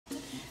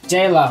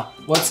Jayla,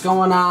 what's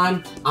going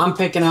on? I'm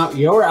picking out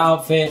your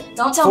outfit.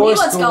 Don't tell me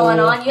what's going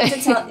on. You have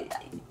to tell.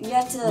 You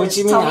have to. What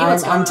you mean?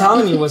 I'm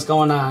telling you what's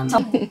going on.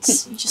 You're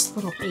just a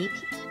little baby.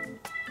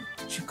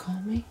 Did you call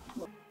me?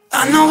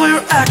 I know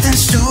we're acting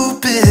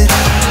stupid,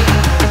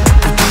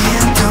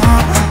 being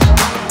dumb,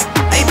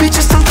 maybe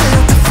just a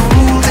little bit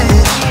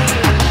foolish,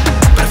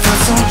 but I feel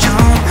so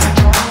young.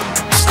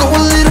 Just go a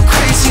little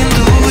crazy and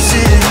lose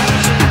it.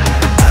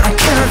 I don't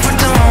care if we're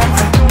dumb.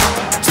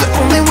 It's the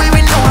only way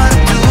we know how to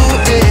do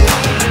it.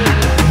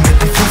 Make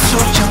me feel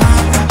so young.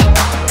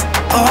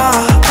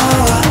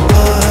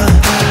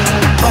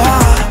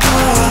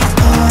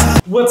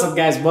 What's up,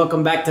 guys?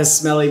 Welcome back to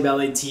Smelly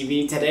Belly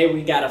TV. Today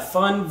we got a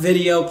fun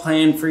video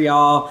planned for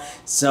y'all.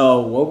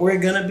 So what we're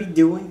gonna be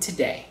doing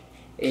today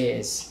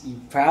is, you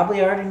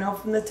probably already know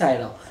from the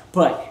title,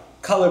 but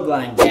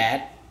colorblind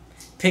dad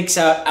picks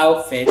out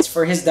outfits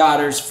for his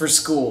daughters for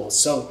school.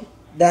 So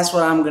that's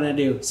what I'm gonna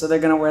do. So they're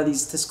gonna wear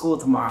these to school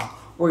tomorrow.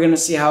 We're gonna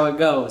see how it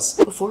goes.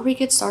 Before we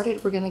get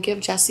started, we're gonna give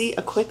Jesse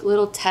a quick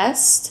little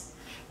test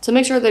to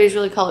make sure that he's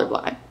really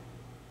colorblind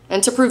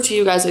and to prove to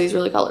you guys that he's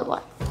really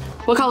colorblind.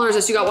 What color is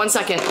this? You got 1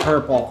 second.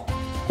 Purple.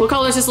 What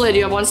color is this lid?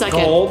 You have 1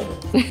 second. Gold.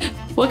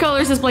 What color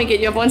is this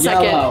blanket? You have 1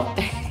 second. Yellow.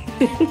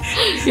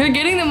 You're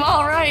getting them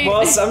all right.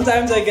 Well,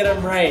 sometimes I get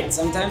them right.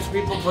 Sometimes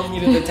people put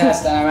me to the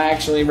test and I'm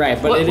actually right.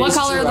 But what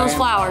color are those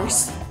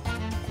flowers?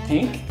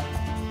 Pink.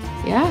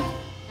 Yeah,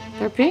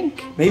 they're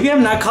pink. Maybe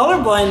I'm not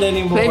colorblind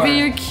anymore. Maybe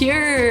you're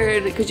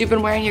cured because you've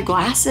been wearing your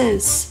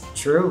glasses.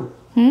 True.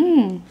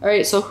 All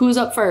right, so who's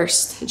up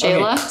first?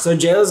 Jayla? Okay, so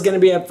Jayla's gonna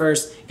be up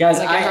first. Guys,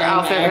 I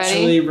am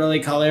actually ready?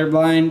 really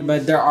colorblind,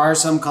 but there are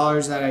some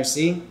colors that I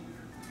see.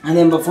 And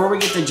then before we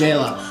get to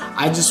Jayla,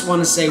 I just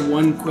want to say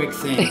one quick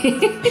thing.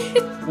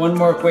 One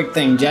more quick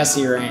thing,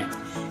 Jesse rant.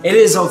 It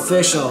is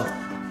official.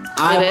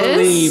 I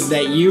believe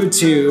that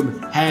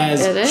YouTube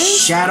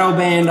has shadow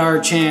banned our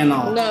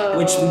channel,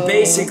 which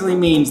basically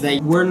means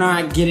that we're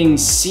not getting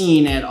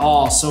seen at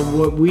all. So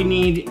what we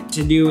need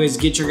to do is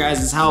get your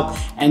guys' help,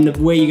 and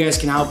the way you guys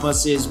can help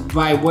us is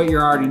by what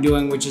you're already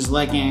doing, which is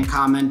liking and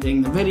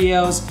commenting the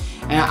videos.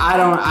 And I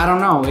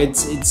don't know.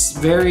 It's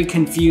very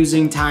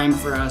confusing time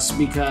for us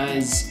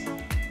because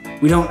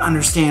we don't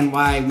understand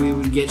why we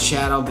would get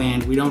shadow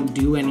banned. We don't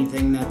do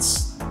anything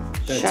that's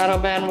shadow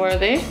ban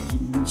worthy.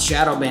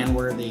 Shadow ban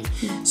worthy.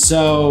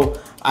 So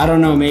I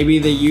don't know, maybe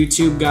the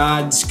YouTube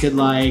gods could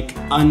like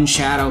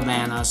unshadow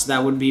ban us.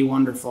 That would be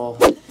wonderful.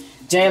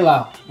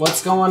 Jayla,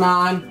 what's going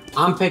on?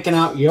 I'm picking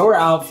out your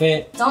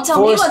outfit. Don't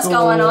tell me what's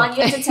going on.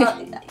 You have to tell.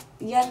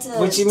 You have to.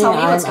 What you mean?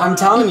 I'm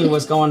telling you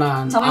what's going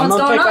on. Tell me I'm what's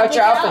gonna going pick out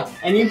your outfit,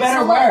 and you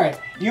better wear it.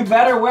 You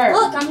better wear it.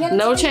 Look, I'm gonna.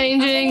 No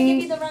changing. I'm gonna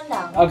give you the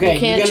rundown. Okay, you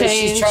can't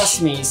change.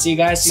 Trust me. See,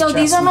 guys. So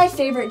these are my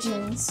favorite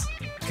jeans.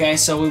 Okay,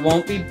 so we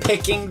won't be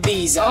picking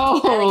these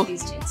up. I like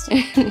these jeans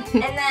too.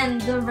 And then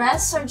the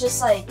rest are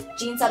just like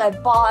jeans that I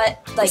bought.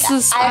 Like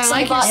I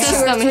actually bought 2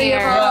 or 3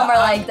 of them, or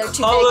like they're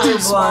too big.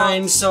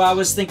 Colorblind, so I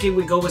was thinking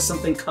we go with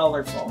something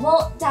colorful.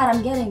 Well, Dad,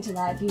 I'm getting to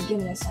that. If you give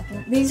me a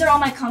second. These are all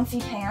my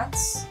comfy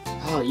pants.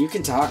 Oh, you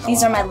can talk.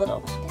 These are my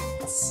little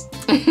pants.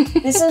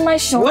 This is my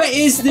shorts. What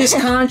is this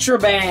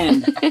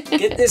contraband?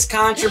 Get this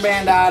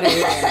contraband out of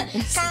here.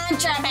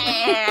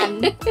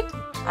 Contraband.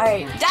 All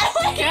right,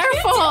 Dad,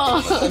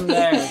 careful. Put them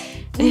there.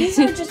 These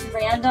are just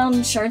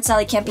random shirts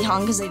that can't be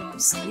hung because they don't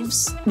have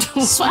sleeves.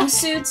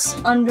 Swimsuits,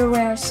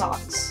 underwear,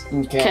 socks.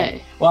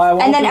 Okay. Well, I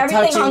won't and then be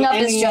everything touching hung up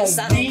any is just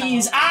of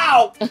these.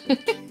 Ow!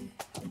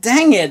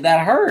 Dang it,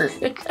 that hurt.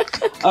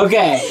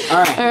 Okay, all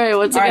right. All right,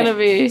 what's it gonna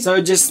be?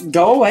 So just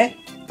go away,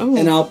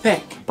 and I'll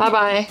pick. Bye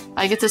bye.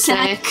 I get to say. Can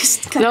I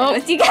come in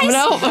with you guys?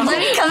 No. Let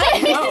me come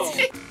in. No.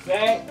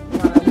 Okay.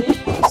 None of these.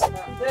 None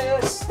of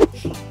this.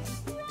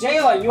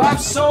 Jayla, you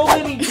have so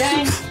many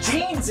dang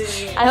jeans in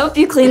here. I hope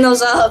you clean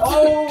those up.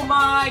 Oh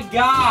my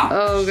god.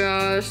 Oh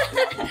gosh.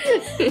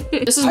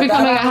 This is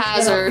becoming a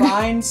hazard.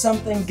 Find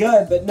something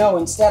good, but no,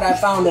 instead I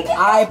found an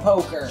eye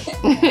poker.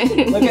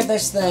 Look at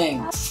this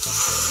thing.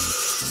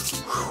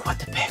 What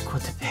to pick?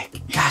 What to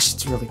pick? Gosh,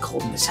 it's really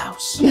cold in this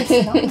house. It's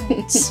not.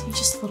 You're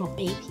just a little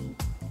baby.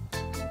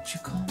 Did you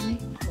call me?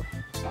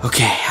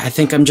 Okay, I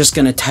think I'm just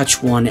gonna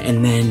touch one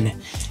and then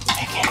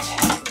pick it.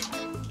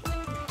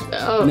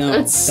 Oh, no,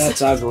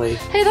 that's ugly.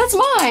 Hey, that's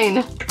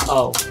mine.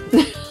 Oh.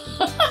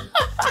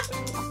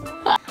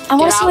 I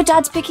want to see what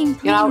Dad's picking.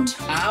 Get out.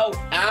 Out,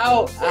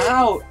 out,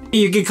 out.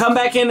 You can come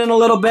back in a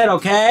little bit,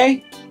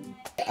 okay?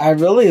 I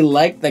really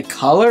like the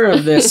color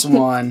of this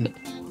one.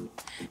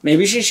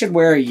 Maybe she should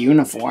wear a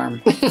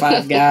uniform.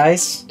 5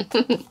 guys.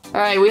 All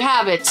right, we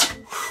have it.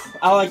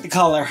 I like the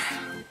color.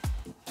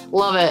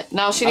 Love it.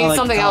 Now she needs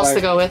something else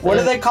to go with. What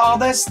do they call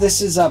this? This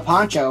is a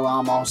poncho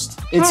almost.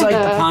 It's like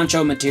the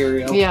poncho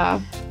material.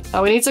 Yeah.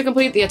 We need to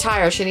complete the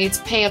attire. She needs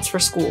pants for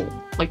school.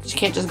 Like, she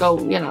can't just go,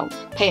 you know,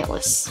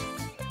 pantless.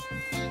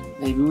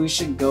 Maybe we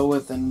should go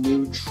with a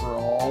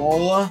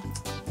neutral.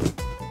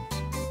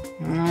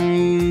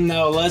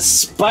 No, let's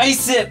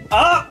spice it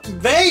up,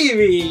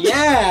 baby.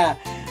 Yeah.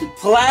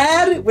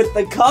 plaid with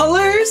the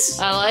colors.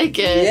 I like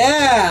it.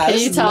 Yeah. Can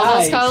you tell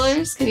those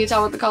colors? Can you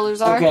tell what the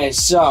colors are? Okay,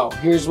 so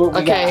here's what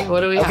we got. Okay,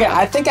 what do we have? Okay,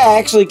 I think I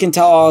actually can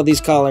tell all of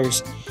these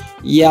colors.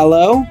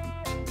 Yellow,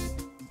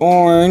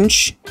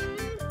 orange,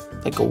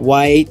 like a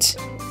white,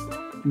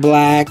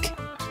 black,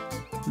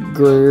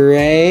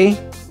 gray,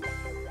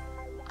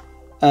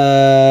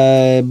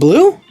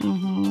 blue?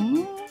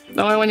 Mm-hmm.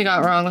 The only one you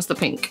got wrong was the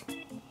pink.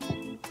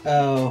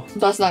 Oh.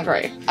 That's not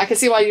great. I can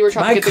see why you were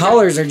trying to get My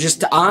colors are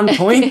just on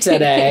point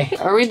today.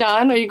 Are we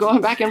done? Are you going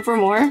back in for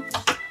more?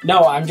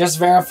 No, I'm just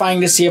verifying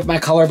to see if my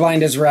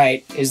colorblind is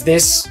right. Is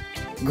this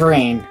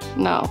green?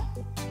 No.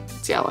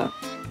 It's yellow.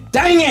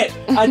 Dang it!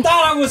 I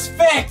thought I was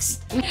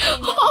fixed!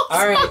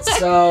 Alright,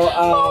 so,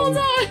 Hold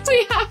on.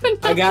 We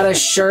haven't. I got a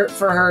shirt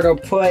for her to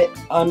put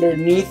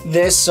underneath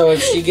this so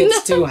if she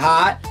gets too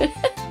hot,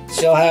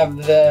 she'll have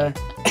the...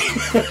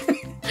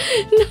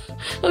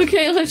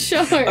 Okay, let's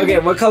show her. Okay,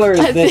 what color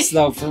is this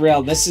though, for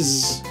real? This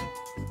is...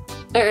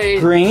 Alright.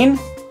 Green?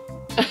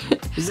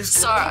 Is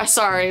this...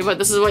 Sorry, but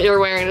this is what you're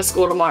wearing to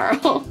school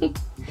tomorrow.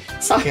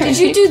 Sorry. Okay. Did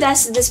you do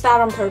this bad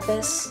on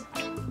purpose?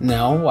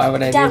 No, why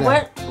would I Dad, do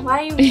that?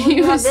 why do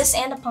you have this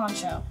and a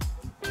poncho?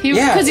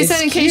 Because he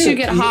said in case you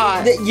get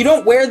hot. You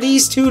don't wear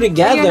these two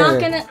together. You're not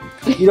gonna...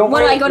 You don't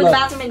What, wear, do I go to the look,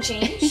 bathroom and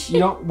change? You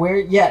don't wear...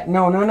 Yeah,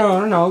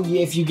 no.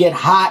 If you get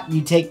hot,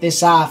 you take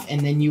this off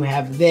and then you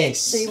have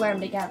this. So you wear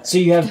them together. So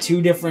you have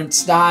two different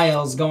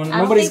styles going.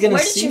 Nobody's gonna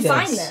see this. Where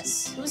did you find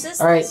this? Who's this?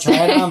 All right,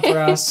 try it on for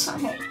us.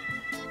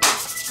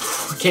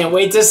 Can't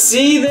wait to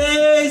see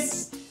this.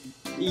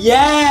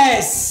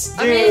 Yes, dude.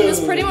 I mean,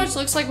 this pretty much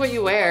looks like what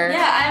you wear.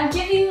 Yeah,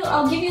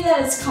 I'll give you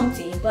that it's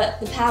comfy, but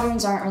the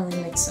patterns aren't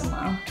really mixing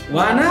well.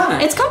 Why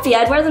not? It's comfy.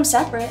 I'd wear them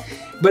separate.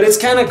 But it's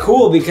kind of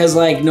cool because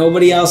like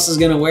nobody else is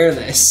gonna wear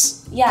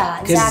this. Yeah,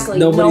 exactly.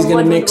 Nobody's gonna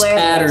one mix would wear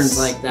patterns this.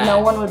 like that. No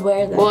one would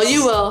wear this. Well,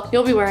 you will.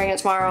 You'll be wearing it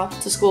tomorrow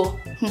to school.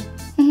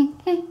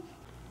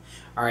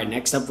 All right,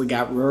 next up we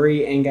got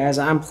Rory, and guys,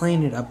 I'm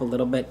playing it up a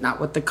little bit, not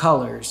with the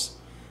colors,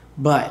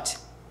 but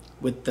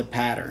with the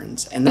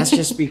patterns. And that's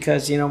just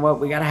because, you know what,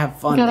 we gotta have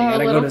fun. We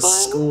gotta go to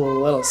school a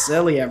little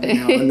silly every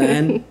now and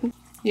then.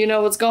 You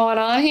know what's going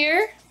on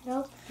here?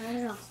 Nope, not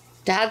at all.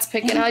 Dad's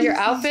picking out your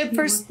outfit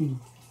for...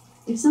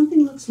 If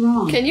something looks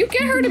wrong... Can you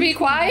get her to be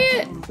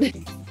quiet?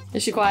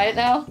 Is she quiet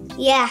now?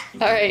 Yeah.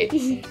 All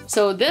right.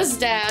 So this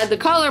dad, the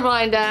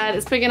colorblind dad,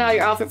 is picking out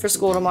your outfit for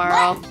school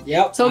tomorrow.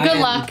 Yep. So good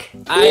luck.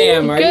 I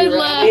am. Are Good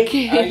you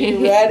ready? luck. Are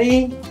you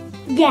ready?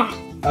 Yeah.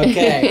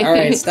 Okay. All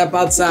right. Step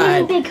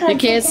outside. You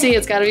can't see.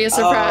 It's got to be a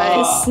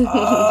surprise.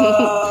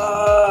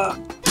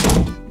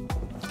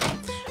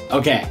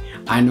 Okay.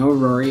 I know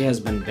Rory has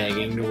been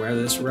begging to wear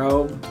this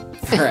robe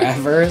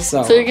forever,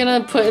 so... So you're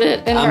going to put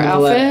it in her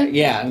outfit?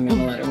 I'm going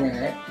to let her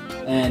wear it.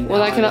 And well,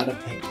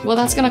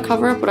 that's going to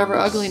cover up whatever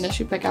ugliness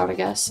you pick out, I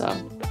guess, so...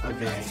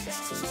 Okay.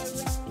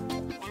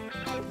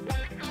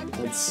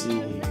 Let's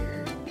see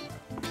here.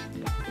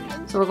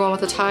 So we're going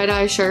with a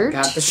tie-dye shirt.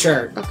 Got the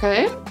shirt.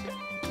 Okay.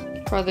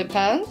 For the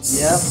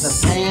pants. Yep, the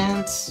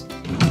pants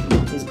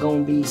is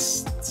gonna be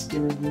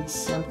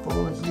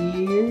simple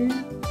here.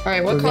 All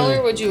right, what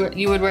color would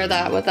you would wear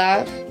that with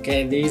that?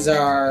 Okay, these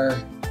are.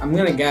 I'm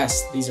gonna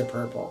guess these are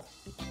purple.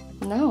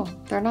 No,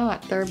 they're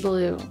not. They're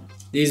blue.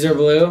 These are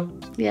blue.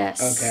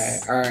 Yes. Okay.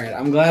 All right.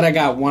 I'm glad I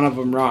got one of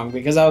them wrong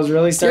because I was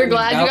really starting. You're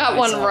glad you got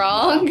one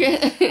wrong.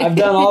 I've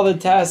done all the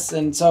tests,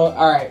 and so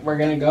all right, we're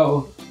gonna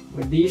go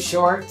with these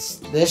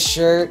shorts, this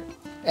shirt,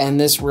 and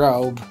this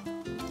robe.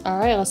 All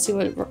right, let's see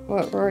what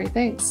Rory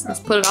thinks. Let's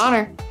put it on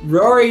her.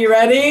 Rory, you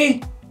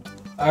ready?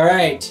 All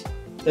right,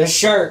 the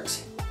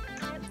shirt.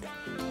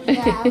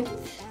 Yeah.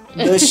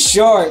 The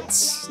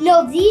shorts.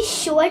 No, these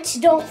shorts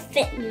don't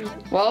fit me.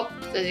 Well,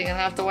 then you're gonna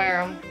have to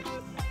wear them.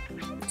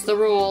 It's the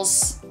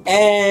rules.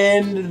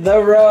 And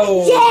the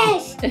robe.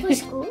 Yes! For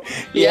school?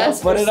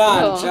 Yes, put it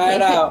on. school. Try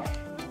it out.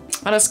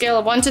 On a scale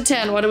of 1 to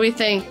 10, what do we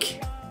think?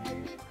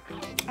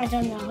 I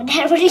don't know.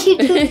 Dad, what are you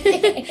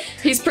doing?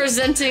 He's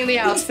presenting the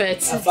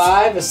outfits. A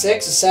 5, a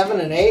 6, a 7,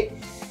 an 8,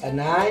 a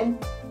 9.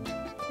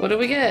 What do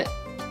we get?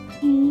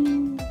 8.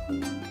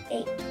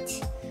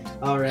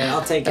 All right,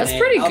 I'll take it. That's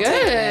pretty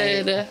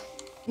good.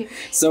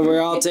 So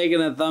we're all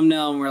taking a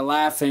thumbnail and we're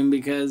laughing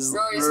because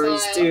Rory's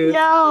Rory's smile. tooth.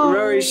 No.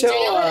 Rory, show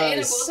Jayla and Aydah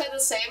us. both had the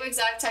same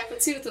exact type of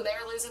tooth and they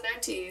were losing their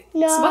teeth.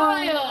 No.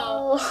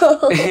 Smile.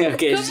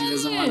 Okay, she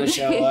doesn't want to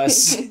show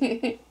us.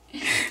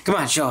 Come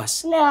on, show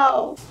us.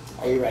 No.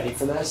 Are you ready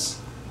for this?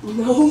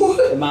 No.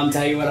 Did Mom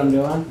tell you what I'm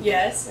doing?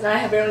 Yes, and I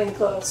have barely any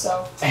clothes,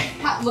 so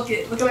look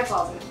at my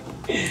closet.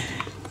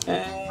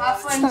 Have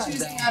fun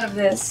choosing out of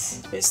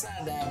this. It's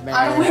not that bad.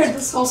 I don't wear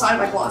this whole side of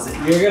my closet.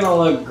 You're gonna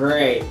look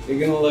great. You're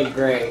gonna look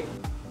great.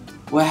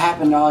 What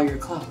happened to all your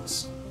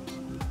clothes?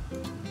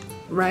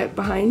 Right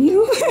behind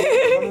you.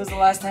 When was the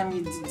last time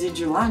you did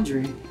your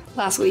laundry?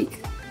 Last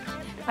week.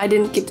 I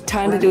didn't get the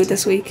time to do it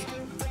this week.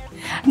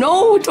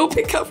 No, don't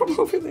pick up from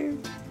over there.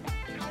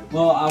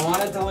 Well, I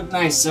want it to look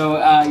nice, so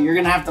you're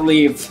gonna have to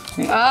leave.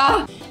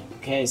 Ah.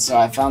 Okay, so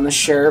I found the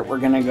shirt. We're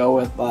gonna go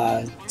with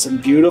some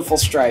beautiful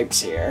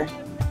stripes here.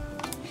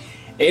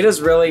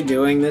 Ada's really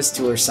doing this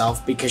to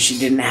herself because she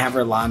didn't have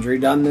her laundry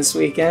done this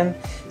weekend.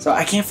 So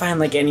I can't find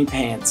like any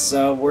pants.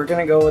 So we're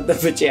gonna go with the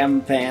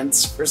pajama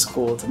pants for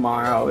school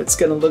tomorrow. It's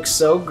gonna look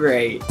so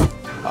great.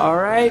 All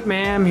right,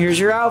 ma'am, here's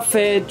your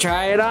outfit.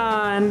 Try it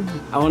on.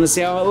 I wanna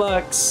see how it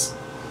looks.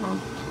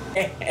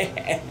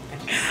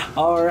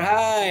 All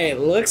right,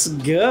 looks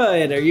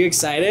good. Are you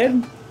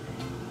excited?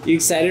 You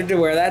excited to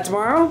wear that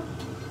tomorrow?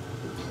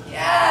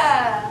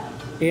 Yeah.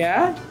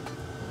 Yeah?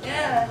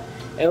 Yeah.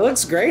 It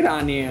looks great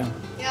on you.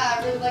 Yeah,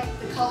 I really like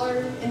the color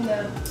in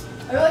the,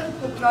 I really like the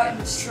polka dot in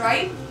the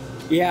stripe.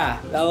 Yeah,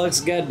 that looks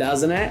good,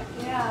 doesn't it?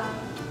 Yeah.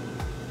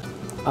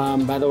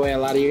 By the way, a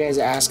lot of you guys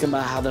are asking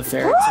about how the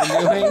ferrets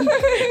are doing.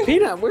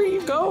 Peanut, where are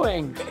you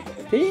going?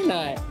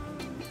 Peanut.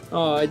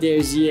 Oh,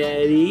 there's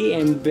Yeti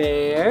and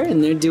Bear,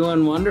 and they're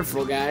doing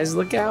wonderful, guys.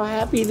 Look how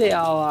happy they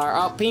all are.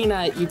 Oh,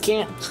 Peanut, you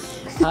can't,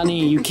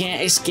 honey, you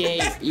can't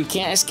escape. You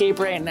can't escape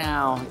right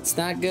now. It's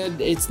not good.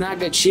 It's not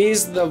good.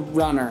 She's the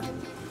runner.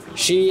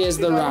 She is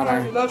the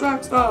runner.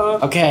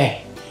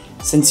 Okay,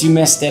 since you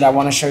missed it, I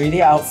want to show you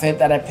the outfit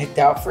that I picked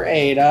out for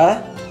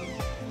Aydah.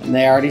 And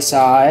they already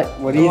saw it.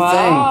 What do you think?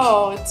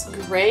 Wow, it's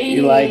great.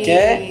 You like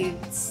it?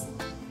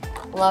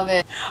 Love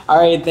it. All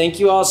right, thank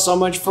you all so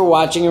much for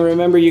watching. And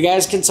remember, you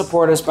guys can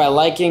support us by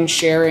liking,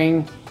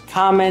 sharing,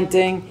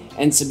 commenting,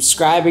 and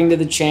subscribing to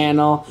the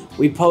channel.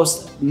 We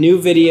post new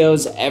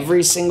videos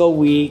every single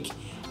week,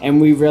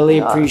 and we really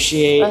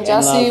appreciate and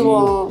Jesse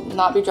will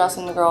not be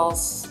dressing the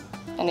girls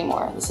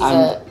anymore. This is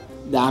it.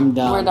 I'm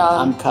done. We're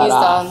done. I'm cut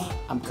off. Done.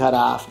 I'm cut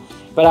off.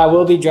 But I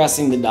will be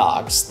dressing the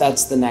dogs.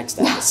 That's the next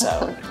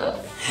episode.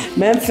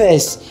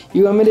 Memphis,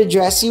 you want me to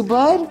dress you,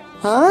 bud?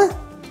 Huh?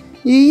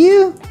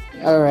 You?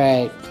 All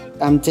right.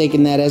 I'm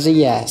taking that as a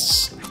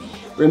yes.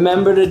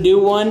 Remember to do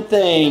one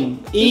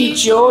thing.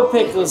 Eat your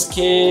pickles,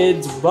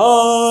 kids.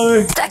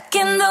 Bye. Stuck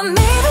in the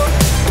middle.